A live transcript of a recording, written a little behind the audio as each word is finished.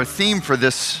The theme for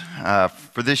this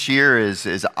year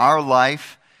is our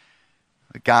life,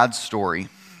 God's story.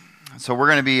 So we're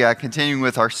going to be continuing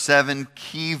with our 7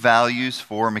 key values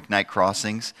for McKnight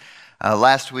Crossings.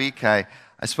 Last week I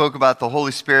spoke about the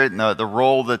Holy Spirit and the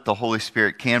role that the Holy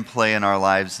Spirit can play in our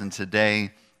lives, and today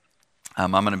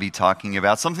I'm going to be talking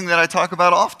about something that I talk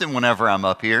about often whenever I'm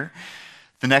up here: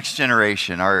 the next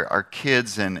generation, our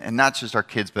kids, and not just our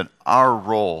kids, but our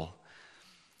role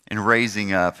in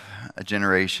raising up a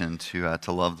generation to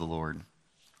love the Lord.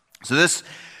 So this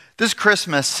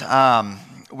Christmas,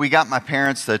 we got my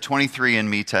parents the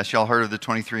 23andMe test. Y'all heard of the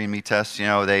 23andMe test? You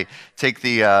know, they take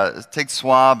the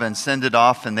swab and send it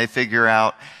off, and they figure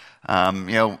out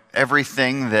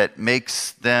everything that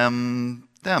makes them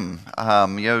them.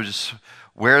 Just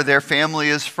where their family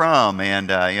is from, and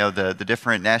the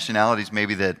different nationalities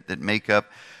maybe that make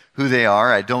up who they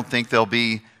are. I don't think there'll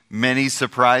be many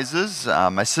surprises.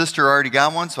 My sister already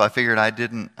got one, so I figured I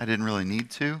didn't really need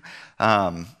to,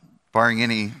 barring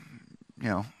any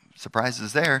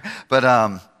surprises there.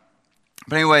 But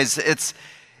anyways, it's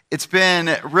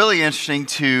been really interesting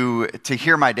to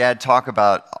hear my dad talk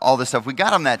about all this stuff. We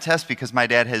got him that test because my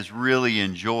dad has really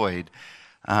enjoyed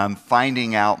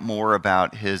finding out more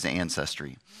about his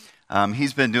ancestry.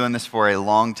 He's been doing this for a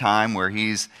long time, where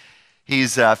he's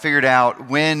figured out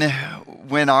when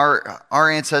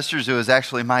our ancestors, it was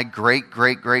actually my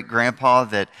great-great-great-grandpa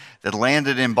that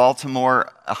landed in Baltimore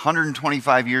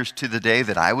 125 years to the day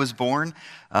that I was born.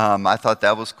 I thought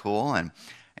that was cool, and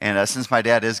since my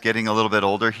dad is getting a little bit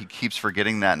older, he keeps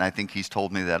forgetting that, and I think he's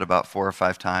told me that about 4 or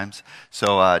 5 times.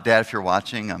 So, Dad, if you're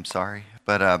watching, I'm sorry,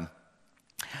 but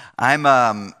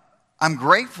I'm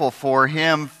grateful for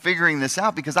him figuring this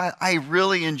out, because I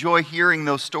really enjoy hearing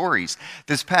those stories.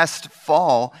 This past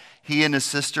fall, he and his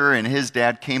sister and his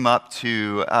dad came up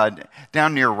to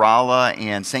down near Rolla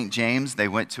and St. James. They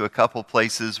went to a couple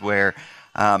places where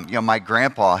my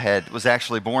grandpa was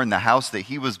actually born, the house that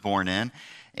he was born in,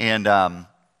 and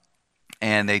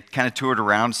they kind of toured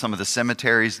around some of the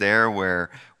cemeteries there where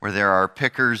there are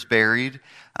pickers buried,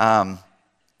 and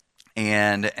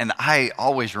I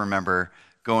always remember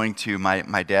going to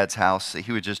my dad's house.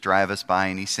 He would just drive us by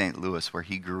in East St. Louis, where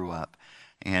he grew up,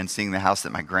 and seeing the house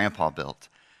that my grandpa built.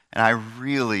 And I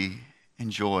really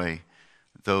enjoy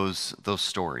those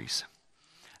stories.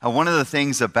 One of the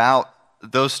things about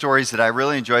those stories that I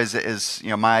really enjoy is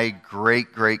my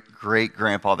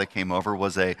great-great-great-grandpa that came over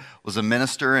was a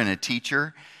minister and a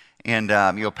teacher, and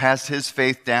passed his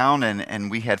faith down,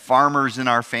 and we had farmers in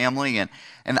our family, and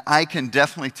I can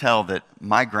definitely tell that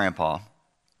my grandpa,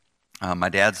 my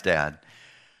dad's dad,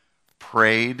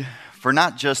 prayed for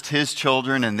not just his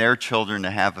children and their children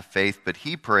to have a faith, but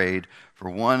he prayed for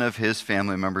one of his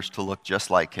family members to look just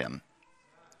like him.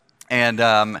 And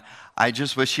I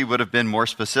just wish he would have been more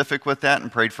specific with that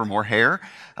and prayed for more hair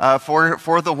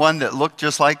for the one that looked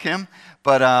just like him.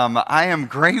 But I am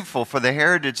grateful for the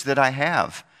heritage that I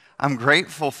have. I'm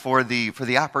grateful for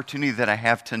the opportunity that I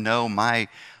have to know my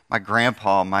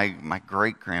grandpa, my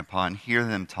great-grandpa, and hear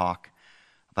them talk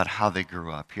about how they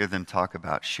grew up, hear them talk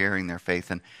about sharing their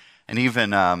faith, and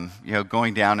even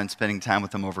going down and spending time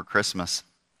with them over Christmas,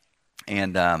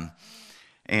 and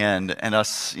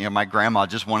us, my grandma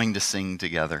just wanting to sing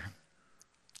together.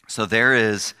 So there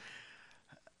is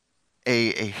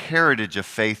a heritage of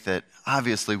faith that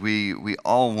obviously we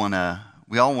all want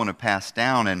to pass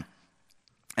down,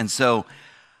 and so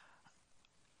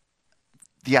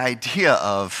the idea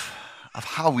of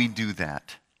how we do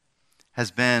that has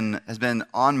been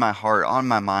on my heart, on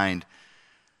my mind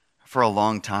for a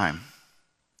long time.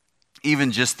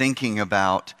 Even just thinking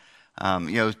about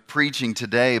preaching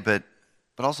today, but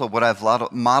also what I've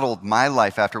modeled my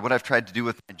life after, what I've tried to do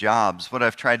with my jobs, what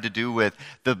I've tried to do with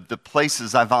the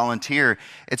places I volunteer.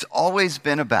 It's always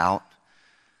been about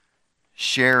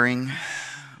sharing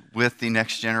with the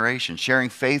next generation, sharing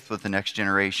faith with the next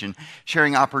generation,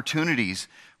 sharing opportunities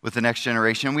with the next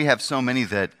generation. And we have so many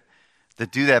that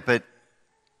do that, but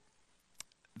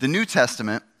the New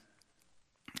Testament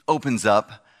opens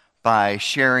up by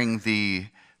sharing the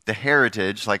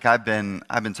heritage, like I've been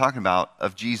talking about,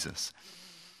 of Jesus.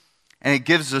 And it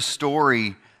gives a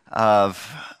story of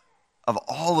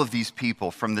all of these people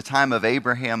from the time of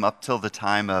Abraham up till the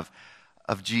time of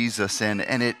Jesus, and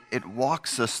it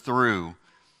walks us through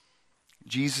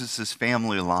Jesus'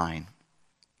 family line.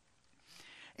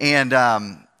 And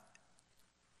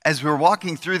as we're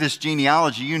walking through this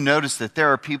genealogy, you notice that there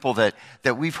are people that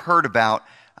we've heard about.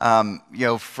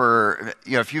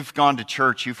 If you've gone to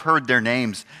church, you've heard their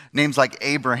names like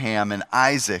Abraham and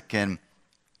Isaac and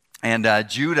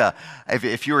Judah.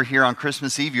 If you were here on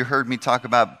Christmas Eve, you heard me talk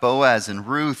about Boaz and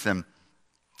Ruth, and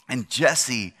and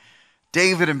Jesse,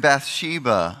 David and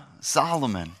Bathsheba,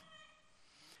 Solomon.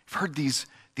 We've heard these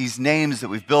names that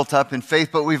we've built up in faith,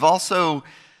 but we also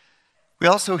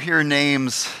hear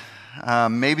names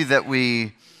maybe that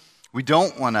we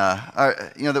don't want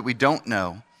to, that we don't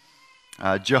know.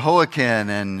 Jehoiakim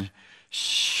and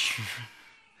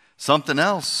something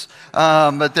else.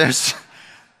 But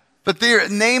they're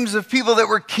names of people that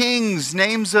were kings,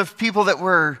 names of people that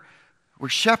were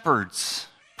shepherds,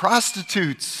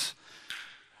 prostitutes,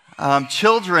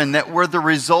 children that were the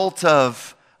result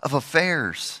of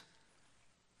affairs.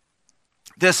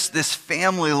 This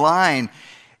family line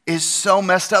is so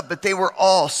messed up, but they were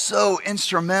all so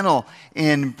instrumental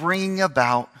in bringing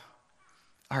about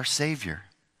our Savior.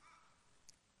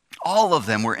 All of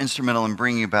them were instrumental in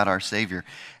bringing about our Savior.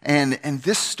 And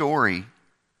this story,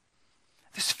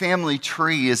 this family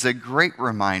tree is a great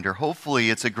reminder. Hopefully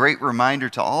it's a great reminder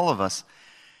to all of us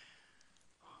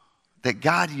that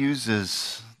God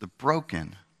uses the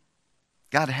broken.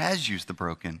 God has used the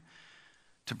broken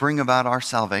to bring about our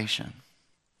salvation.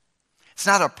 It's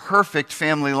not a perfect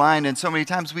family line, and so many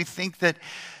times we think that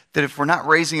if we're not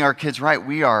raising our kids right,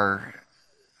 we are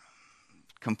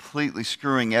completely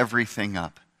screwing everything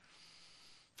up.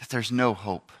 That there's no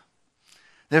hope.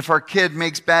 That if our kid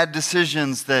makes bad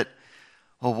decisions, that,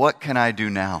 well, what can I do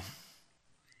now?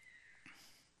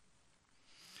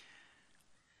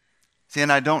 See,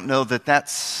 and I don't know that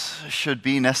should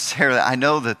be necessarily, I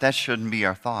know that shouldn't be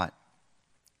our thought.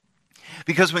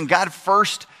 Because when God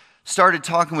first started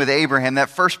talking with Abraham, that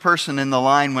first person in the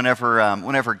line whenever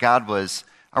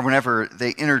they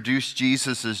introduced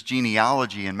Jesus'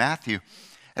 genealogy in Matthew,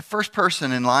 that first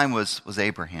person in line was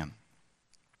Abraham.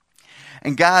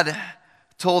 And God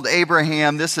told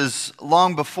Abraham, this is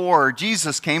long before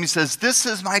Jesus came, he says, "This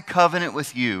is my covenant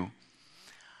with you.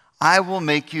 I will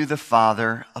make you the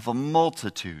father of a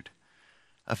multitude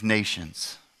of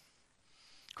nations."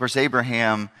 Of course,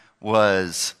 Abraham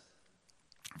was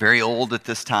very old at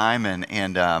this time, and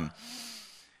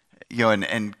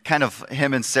kind of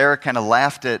him and Sarah kind of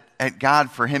laughed at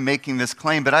God for him making this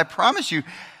claim. But I promise you,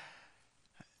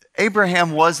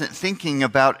 Abraham wasn't thinking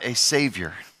about a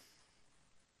savior.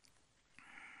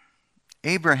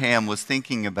 Abraham was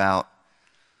thinking about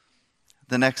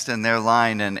the next in their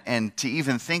line, and to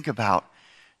even think about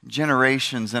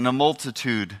generations and a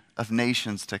multitude of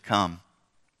nations to come.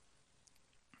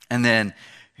 And then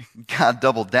God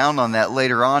doubled down on that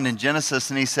later on in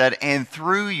Genesis, and he said, "And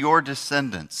through your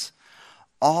descendants,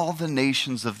 all the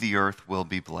nations of the earth will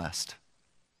be blessed.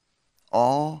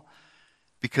 All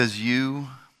because you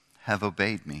have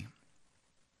obeyed me."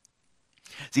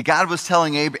 See, God was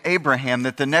telling Abraham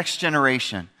that the next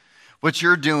generation, what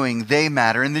you're doing, they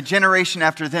matter. And the generation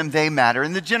after them, they matter.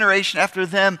 And the generation after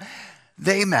them,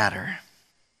 they matter.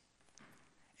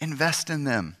 Invest in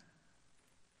them.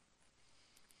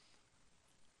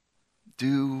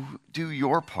 Do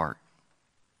your part.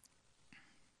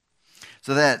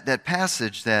 So that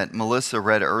passage that Melissa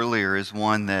read earlier is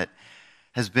one that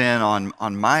has been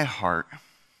on my heart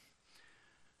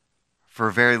for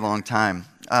a very long time.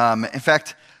 In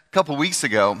fact, a couple weeks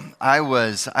ago, I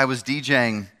was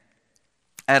DJing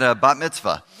at a bat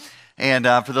mitzvah. And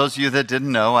for those of you that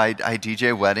didn't know, I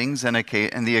DJ weddings and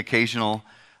the occasional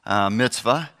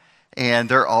mitzvah. And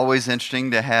they're always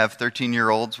interesting to have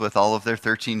 13-year-olds with all of their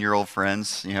 13-year-old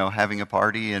friends, having a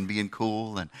party and being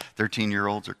cool. And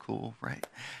 13-year-olds are cool, right,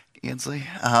 Ainsley?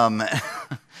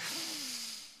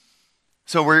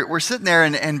 So we're sitting there,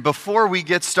 and before we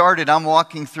get started, I'm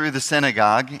walking through the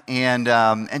synagogue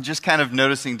and just kind of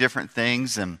noticing different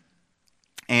things.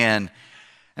 And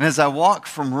as I walk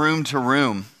from room to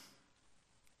room,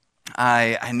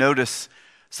 I notice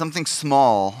something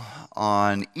small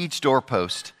on each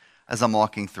doorpost as I'm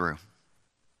walking through.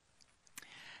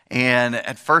 And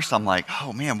at first I'm like,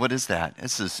 oh man, what is that?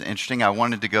 This is interesting. I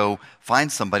wanted to go find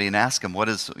somebody and ask them, what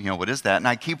is that? And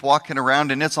I keep walking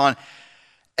around, and it's on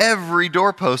every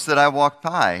doorpost that I walked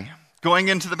by. Going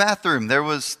into the bathroom, there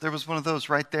was one of those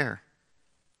right there.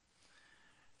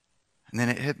 And then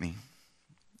it hit me.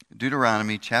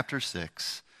 Deuteronomy chapter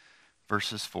 6,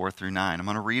 verses 4 through 9. I'm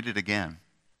going to read it again.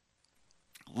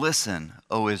 "Listen,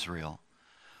 O Israel,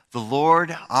 the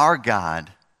Lord our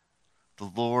God, the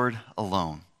Lord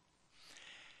alone.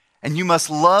 And you must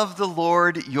love the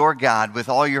Lord your God with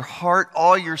all your heart,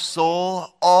 all your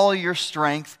soul, all your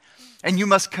strength, and you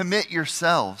must commit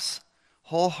yourselves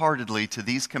wholeheartedly to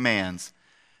these commands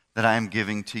that I am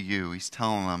giving to you." He's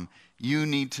telling them, you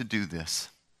need to do this.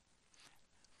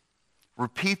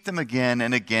 "Repeat them again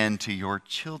and again to your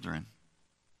children.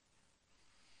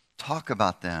 Talk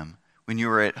about them when you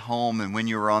are at home and when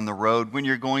you are on the road, when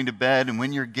you're going to bed and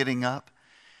when you're getting up.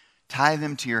 Tie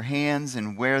them to your hands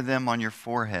and wear them on your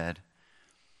forehead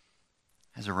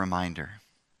as a reminder.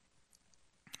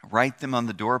 Write them on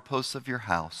the doorposts of your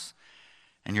house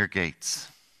and your gates.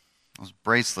 Those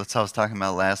bracelets I was talking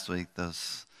about last week,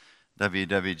 those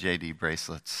WWJD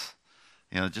bracelets,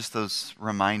 just those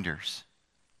reminders.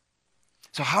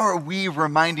 So how are we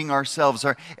reminding ourselves?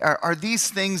 Are these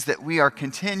things that we are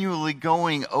continually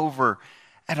going over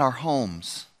at our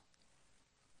homes?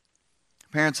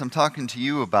 Parents, I'm talking to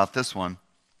you about this one.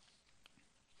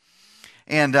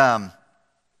 And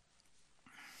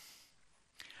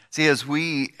see, as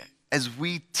we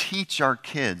teach our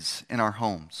kids in our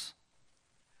homes,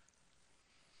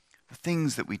 the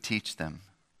things that we teach them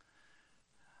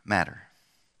matter.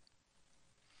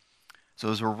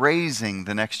 So as we're raising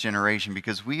the next generation,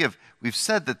 because we've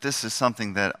said that this is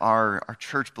something that our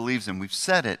church believes in. We've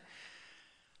said it,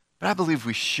 but I believe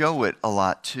we show it a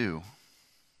lot too.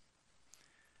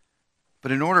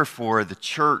 But in order for the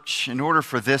church, in order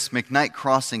for this McKnight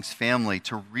Crossings family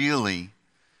to really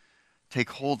take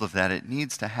hold of that, it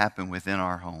needs to happen within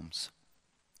our homes.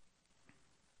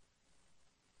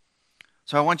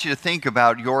 So I want you to think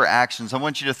about your actions. I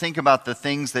want you to think about the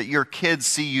things that your kids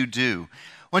see you do.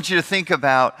 I want you to think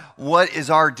about what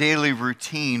is our daily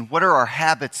routine? What are our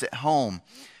habits at home?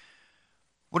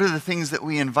 What are the things that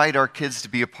we invite our kids to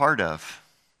be a part of?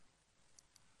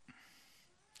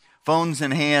 Phones in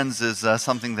hands is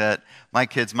something that my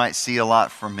kids might see a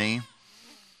lot from me.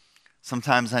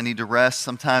 Sometimes I need to rest.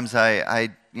 Sometimes I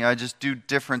just do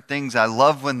different things. I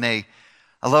love when they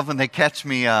catch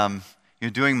me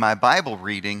doing my Bible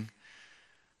reading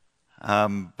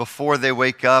before they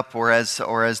wake up or as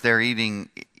they're eating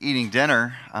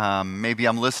dinner. Maybe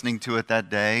I'm listening to it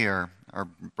that day or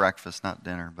breakfast, not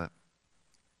dinner. But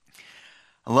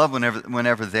I love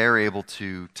whenever they're able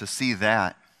to see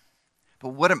that.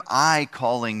 But what am I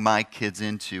calling my kids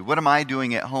into? What am I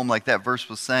doing at home, like that verse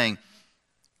was saying?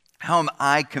 How am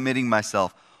I committing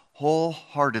myself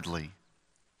wholeheartedly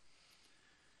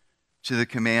to the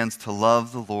commands to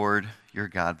love the Lord your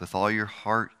God with all your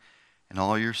heart and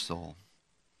all your soul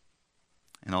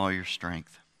and all your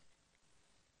strength?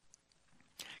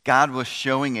 God was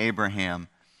showing Abraham.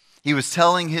 He was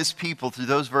telling his people through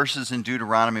those verses in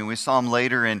Deuteronomy. We saw them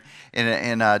later in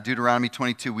Deuteronomy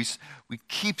 22. We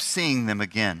keep seeing them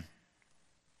again.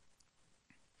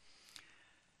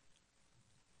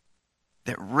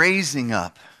 That raising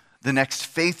up the next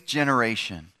faith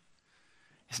generation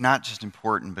is not just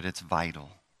important, but it's vital.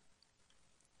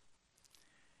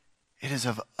 It is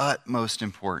of utmost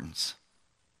importance.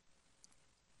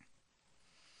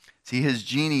 See, his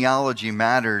genealogy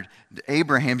mattered.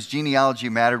 Abraham's genealogy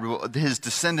mattered. His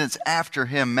descendants after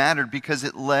him mattered because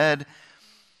it led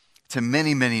to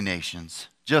many, many nations,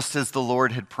 just as the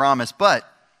Lord had promised. But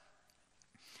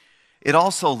it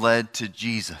also led to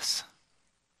Jesus,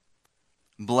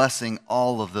 blessing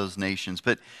all of those nations.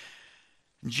 But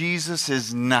Jesus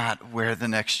is not where the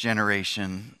next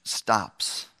generation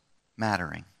stops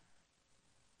mattering.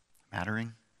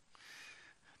 Mattering?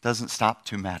 Doesn't stop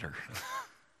to matter.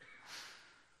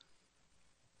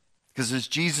 Because as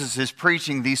Jesus is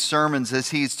preaching these sermons, as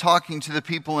he's talking to the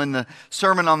people in the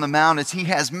Sermon on the Mount, as he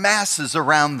has masses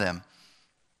around them,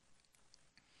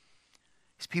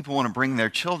 these people want to bring their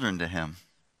children to him.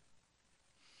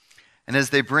 And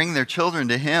as they bring their children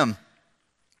to him,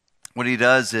 what he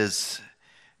does is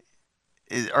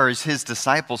his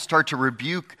disciples start to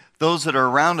rebuke those that are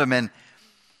around him.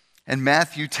 And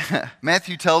Matthew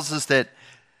tells us that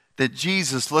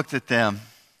Jesus looked at them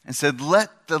and said,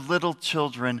 "Let the little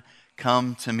children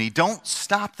come to me. Don't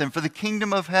stop them, for the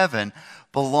kingdom of heaven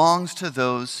belongs to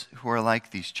those who are like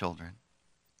these children."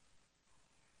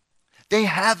 They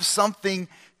have something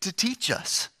to teach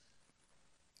us.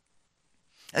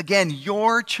 Again,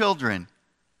 your children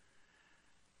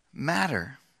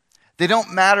matter. They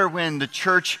don't matter when the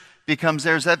church becomes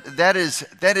theirs. That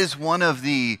is one of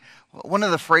the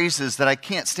phrases that I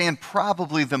can't stand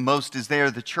probably the most is they are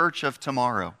the church of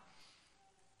tomorrow.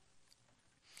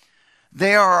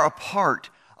 They are a part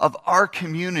of our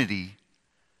community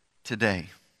today.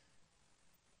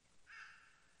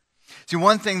 See,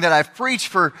 one thing that I've preached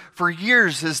for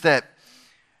years is that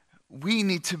we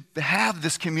need to have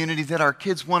this community that our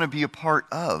kids want to be a part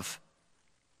of.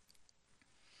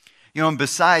 And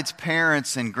besides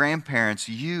parents and grandparents,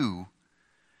 you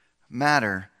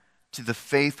matter to the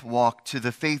faith walk, to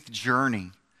the faith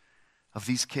journey of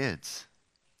these kids.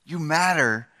 You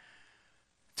matter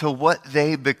to what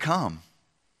they become.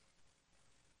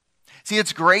 See,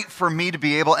 it's great for me to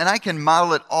be able, and I can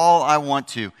model it all I want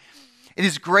to. It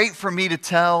is great for me to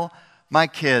tell my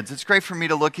kids, it's great for me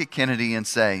to look at Kennedy and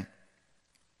say,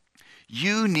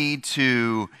 You need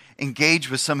to engage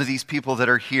with some of these people that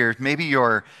are here. Maybe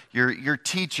your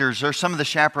teachers or some of the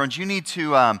chaperones. You need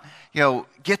to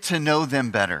get to know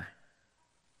them better.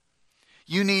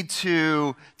 You need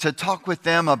to talk with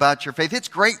them about your faith. It's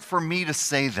great for me to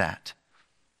say that.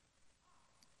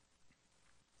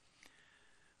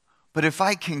 But if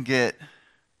I can get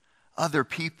other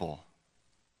people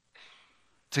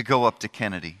to go up to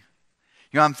Kennedy.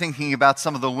 I'm thinking about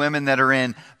some of the women that are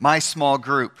in my small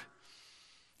group.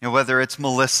 Whether it's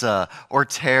Melissa or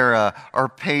Tara or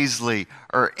Paisley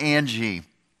or Angie.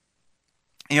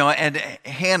 And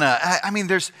Hannah.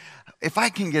 If I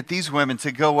can get these women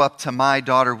to go up to my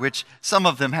daughter, which some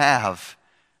of them have,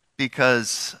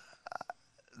 because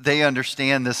they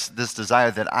understand this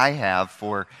desire that I have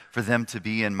for them to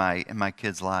be in my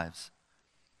kids' lives.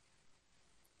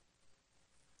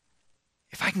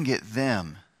 If I can get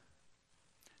them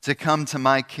to come to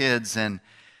my kids and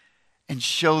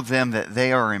show them that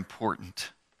they are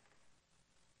important,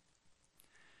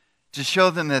 to show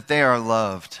them that they are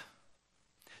loved,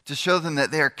 to show them that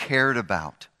they are cared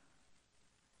about,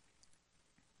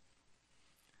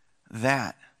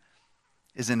 that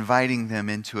is inviting them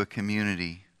into a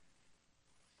community.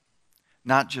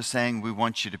 Not just saying we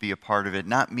want you to be a part of it,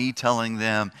 not me telling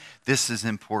them this is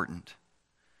important,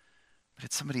 but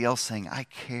it's somebody else saying, I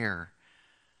care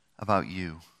about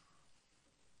you.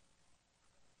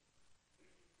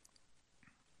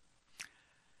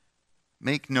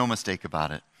 Make no mistake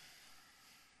about it.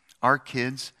 Our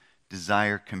kids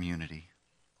desire community.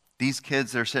 These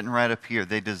kids that are sitting right up here,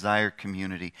 they desire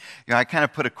community. I kind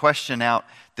of put a question out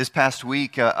this past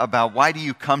week about why do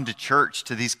you come to church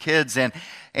to these kids? And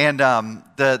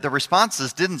the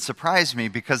responses didn't surprise me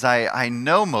because I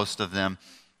know most of them.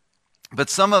 But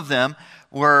some of them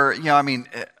were,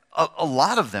 a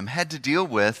lot of them had to deal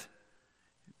with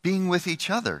being with each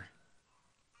other.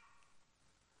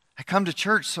 I come to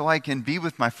church so I can be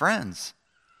with my friends.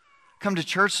 Come to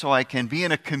church so I can be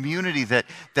in a community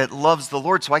that loves the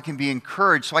Lord, so I can be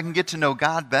encouraged, so I can get to know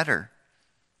God better.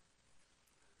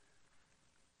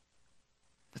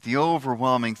 But the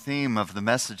overwhelming theme of the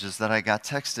messages that I got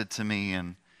texted to me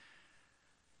and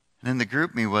in the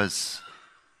group me was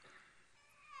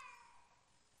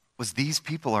these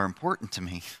people are important to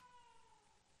me.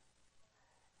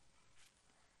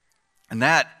 And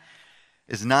that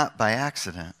is not by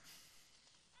accident.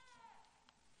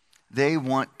 They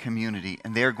want community,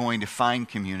 and they're going to find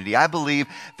community. I believe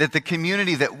that the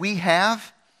community that we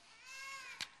have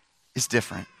is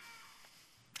different.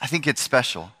 I think it's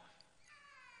special.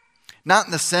 Not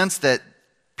in the sense that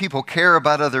people care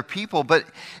about other people, but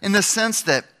in the sense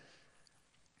that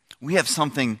we have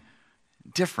something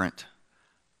different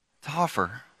to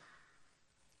offer.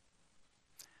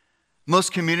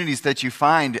 Most communities that you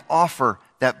find offer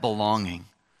that belonging.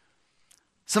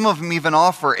 Some of them even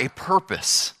offer a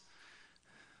purpose.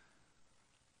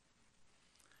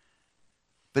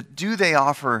 But do they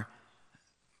offer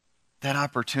that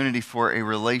opportunity for a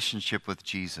relationship with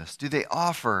Jesus? Do they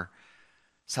offer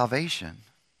salvation?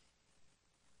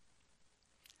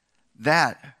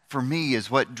 That, for me, is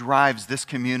what drives this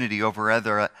community over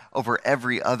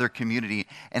every other community.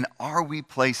 And are we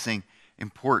placing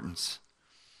importance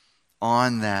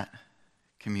on that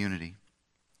community?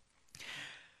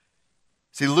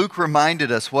 See, Luke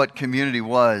reminded us what community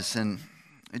was, and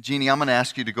Jeannie, I'm going to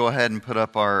ask you to go ahead and put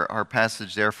up our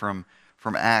passage there from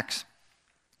Acts.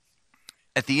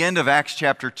 At the end of Acts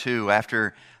chapter 2,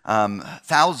 after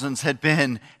thousands had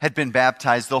been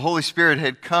baptized, the Holy Spirit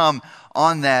had come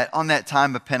on that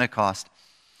time of Pentecost.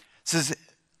 It says,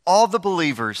 all the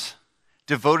believers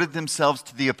devoted themselves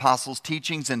to the apostles'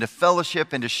 teachings and to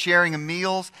fellowship and to sharing of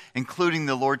meals, including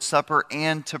the Lord's Supper,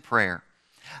 and to prayer.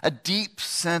 A deep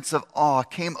sense of awe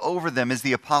came over them as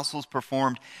the apostles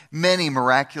performed many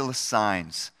miraculous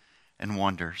signs and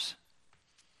wonders.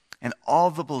 And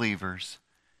all the believers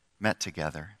met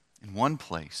together in one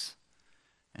place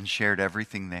and shared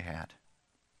everything they had.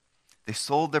 They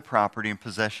sold their property and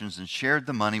possessions and shared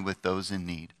the money with those in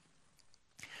need.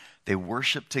 They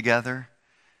worshiped together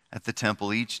at the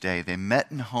temple each day. They met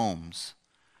in homes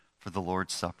for the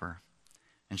Lord's Supper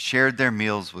and shared their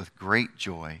meals with great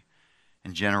joy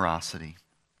and generosity,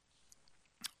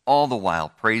 all the while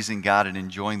praising God and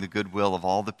enjoying the goodwill of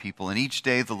all the people. And each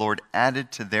day the Lord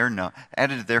added to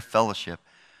their fellowship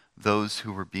those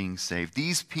who were being saved.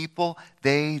 These people,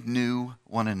 they knew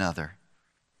one another.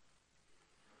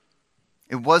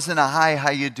 It wasn't a hi,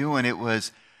 how you doing? It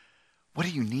was, what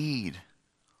do you need?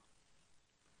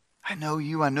 I know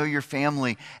you, I know your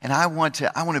family, and I want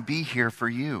to be here for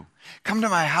you. Come to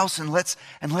my house and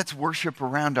let's worship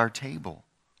around our table.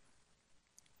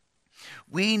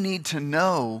 We need to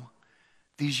know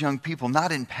these young people,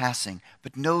 not in passing,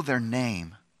 but know their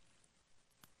name.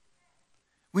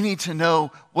 We need to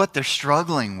know what they're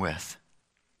struggling with.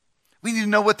 We need to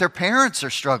know what their parents are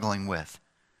struggling with.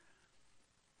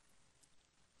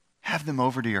 Have them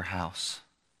over to your house.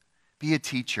 Be a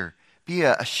teacher. Be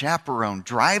a chaperone.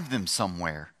 Drive them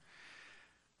somewhere,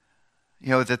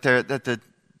 that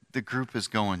the group is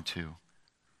going to.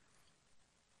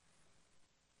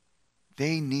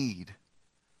 They need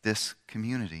this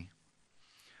community.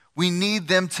 We need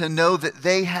them to know that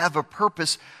they have a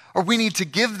purpose, or we need to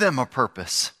give them a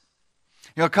purpose.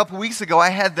 A couple weeks ago, I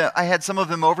had some of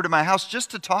them over to my house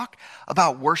just to talk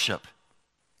about worship.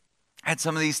 I had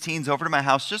some of these teens over to my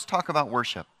house just to talk about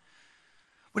worship.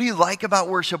 What do you like about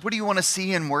worship? What do you want to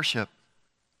see in worship?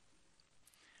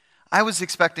 I was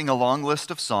expecting a long list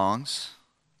of songs.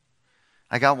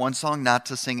 I got one song, Not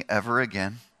to Sing Ever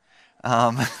Again.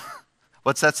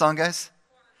 What's that song, guys?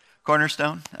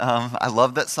 Cornerstone. I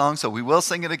love that song, so we will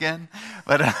sing it again.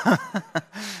 But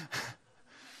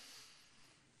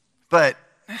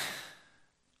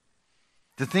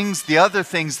the other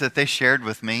things that they shared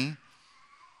with me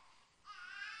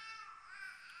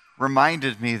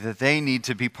reminded me that they need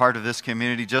to be part of this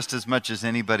community just as much as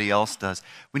anybody else does.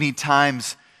 We need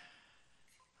times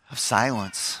of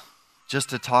silence just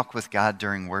to talk with God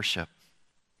during worship.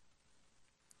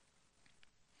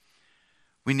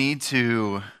 We need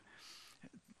to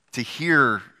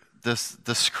hear the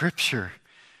scripture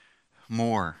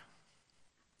more.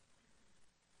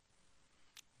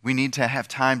 We need to have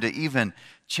time to even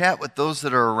chat with those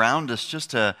that are around us just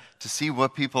to see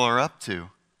what people are up to.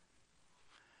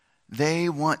 They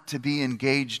want to be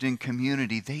engaged in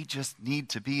community. They just need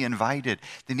to be invited.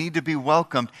 They need to be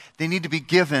welcomed. They need to be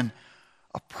given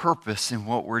a purpose in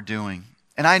what we're doing.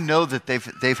 And I know that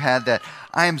they've had that.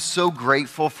 I am so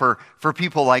grateful for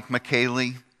people like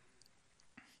McKnight,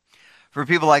 for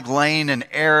people like Lane and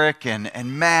Eric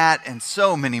and Matt and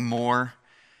so many more,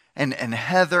 and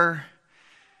Heather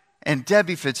and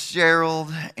Debbie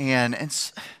Fitzgerald and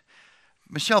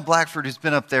Michelle Blackford, who's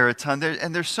been up there a ton,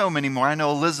 and there's so many more. I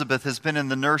know Elizabeth has been in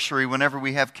the nursery whenever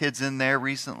we have kids in there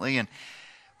recently, and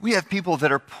we have people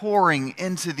that are pouring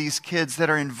into these kids, that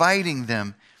are inviting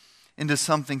them into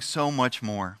something so much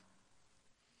more.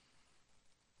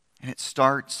 And it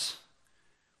starts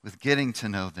with getting to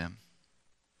know them,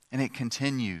 and it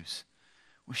continues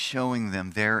with showing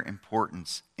them their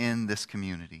importance in this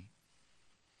community.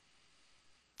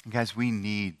 And guys, we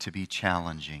need to be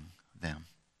challenging them.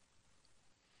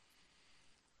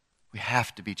 We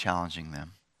have to be challenging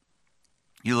them.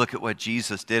 You look at what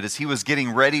Jesus did as he was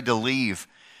getting ready to leave.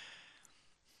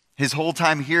 His whole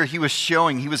time here, he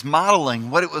was modeling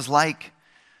what it was like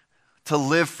to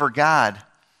live for God.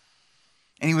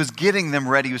 And he was getting them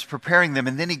ready, he was preparing them,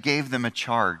 and then he gave them a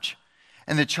charge.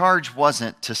 And the charge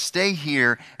wasn't to stay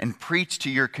here and preach to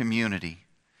your community.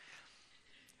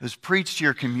 It was preach to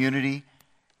your community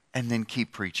and then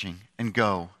keep preaching and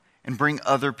go and bring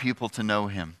other people to know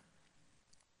him.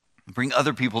 Bring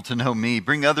other people to know me.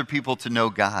 Bring other people to know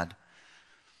God.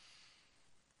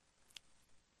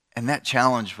 And that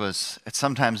challenge was at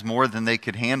sometimes more than they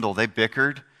could handle. They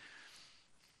bickered.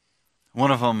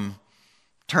 One of them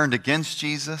turned against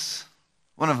Jesus.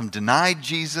 One of them denied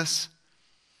Jesus.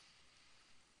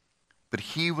 But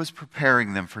he was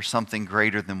preparing them for something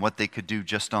greater than what they could do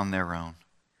just on their own.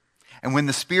 And when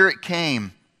the Spirit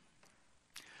came,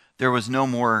 there was no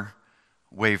more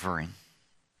wavering.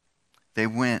 They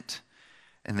went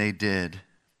and they did,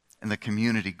 and the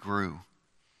community grew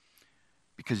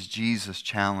because Jesus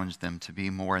challenged them to be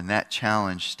more, and that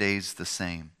challenge stays the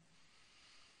same.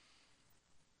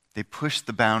 They pushed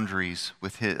the boundaries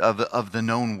of the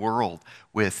known world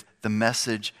with the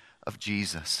message of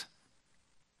Jesus.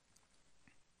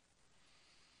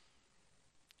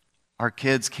 Our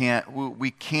kids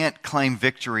we can't claim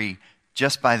victory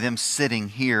just by them sitting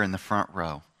here in the front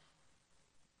row.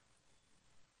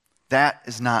 That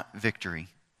is not victory.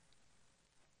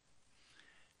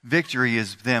 Victory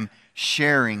is them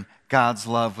sharing God's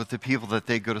love with the people that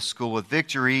they go to school with.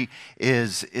 Victory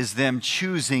is them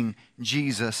choosing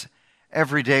Jesus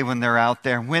every day when they're out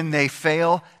there. When they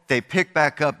fail, they pick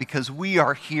back up because we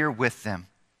are here with them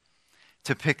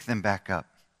to pick them back up.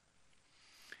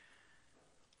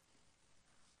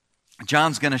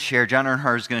 John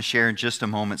Earnhardt is going to share in just a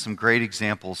moment some great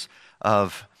examples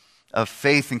of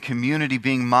faith and community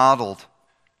being modeled.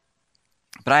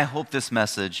 But I hope this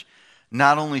message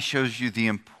not only shows you the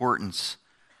importance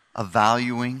of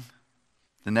valuing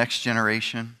the next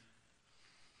generation,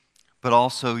 but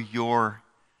also your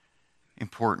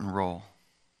important role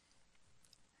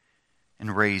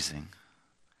in raising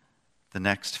the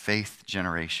next faith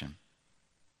generation.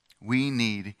 We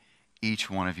need each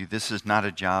one of you. This is not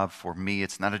a job for me.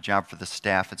 It's not a job for the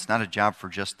staff. It's not a job for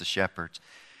just the shepherds.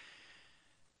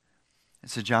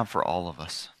 It's a job for all of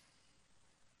us.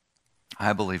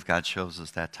 I believe God shows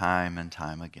us that time and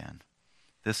time again.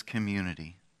 This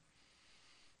community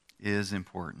is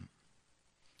important.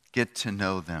 Get to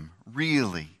know them.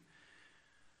 Really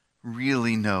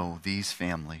know these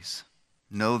families.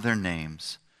 Know their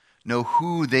names. Know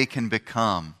who they can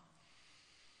become.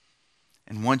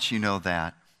 And once you know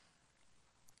that,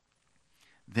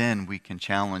 then we can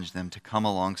challenge them to come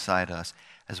alongside us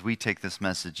as we take this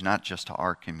message not just to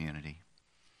our community,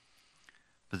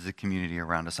 but to the community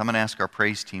around us. I'm going to ask our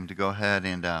praise team to go ahead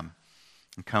and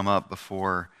come up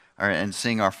and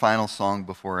sing our final song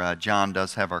before John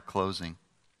does have our closing.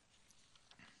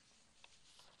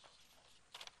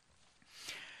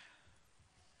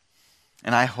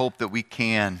 And I hope that we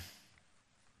can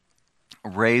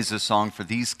raise a song for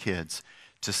these kids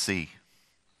to see,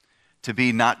 to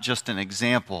be not just an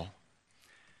example,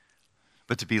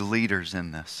 but to be leaders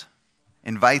in this.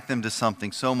 Invite them to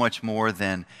something so much more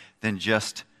than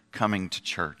just coming to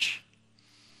church,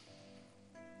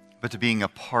 but to being a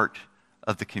part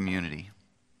of the community.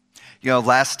 You know,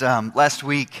 last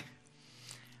week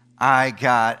I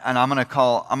got, and I'm gonna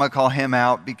call him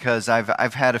out because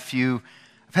I've had a few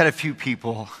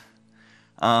people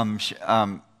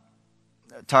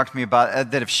talk to me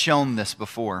about that have shown this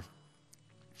before.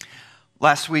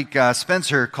 Last week,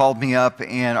 Spencer called me up or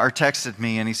texted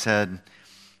me, and he said,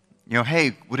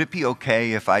 hey, would it be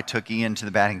okay if I took Ian to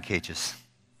the batting cages?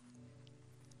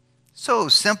 So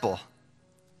simple.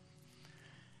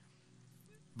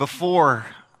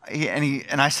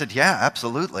 And I said, yeah,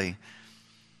 absolutely.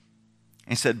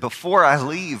 He said, before I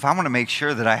leave, I want to make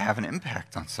sure that I have an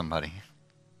impact on somebody.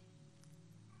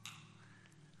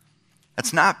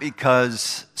 It's not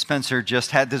because Spencer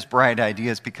just had this bright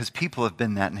idea. It's because people have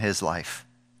been that in his life.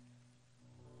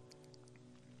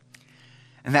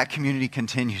 And that community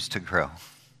continues to grow.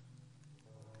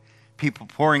 People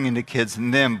pouring into kids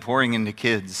and them pouring into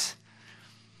kids.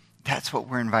 That's what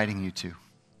we're inviting you to.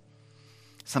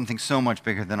 Something so much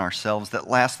bigger than ourselves that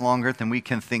lasts longer than we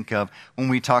can think of when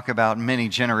we talk about many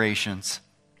generations.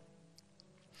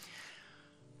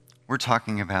 We're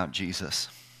talking about Jesus.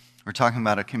 We're talking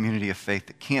about a community of faith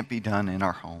that can't be done in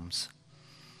our homes.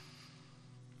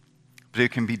 But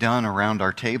it can be done around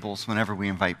our tables whenever we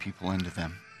invite people into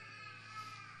them.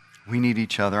 We need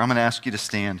each other. I'm going to ask you to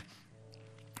stand.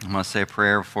 I'm going to say a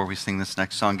prayer before we sing this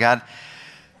next song. God,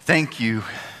 thank you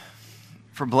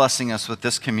for blessing us with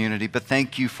this community, but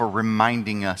thank you for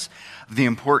reminding us of the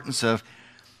importance of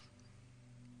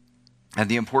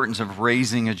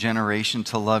raising a generation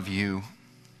to love you,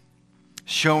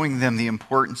 showing them the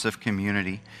importance of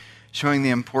community, showing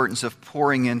the importance of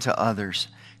pouring into others.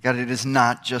 God, it is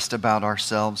not just about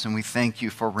ourselves, and we thank you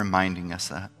for reminding us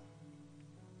that.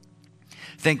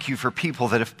 Thank you for people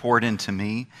that have poured into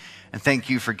me, and thank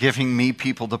you for giving me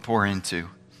people to pour into.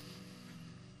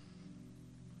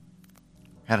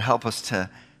 God, help us to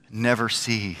never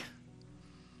see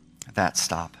that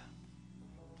stop.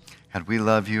 God, we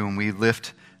love you, and we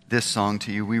lift this song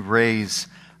to you. We raise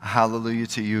a hallelujah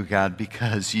to you, God,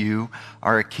 because you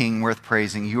are a king worth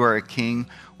praising. You are a king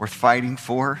worth fighting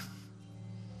for.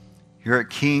 You're a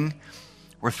king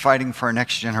worth fighting for our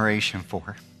next generation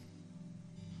for.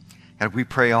 God, we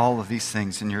pray all of these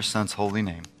things in your Son's holy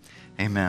name. Amen.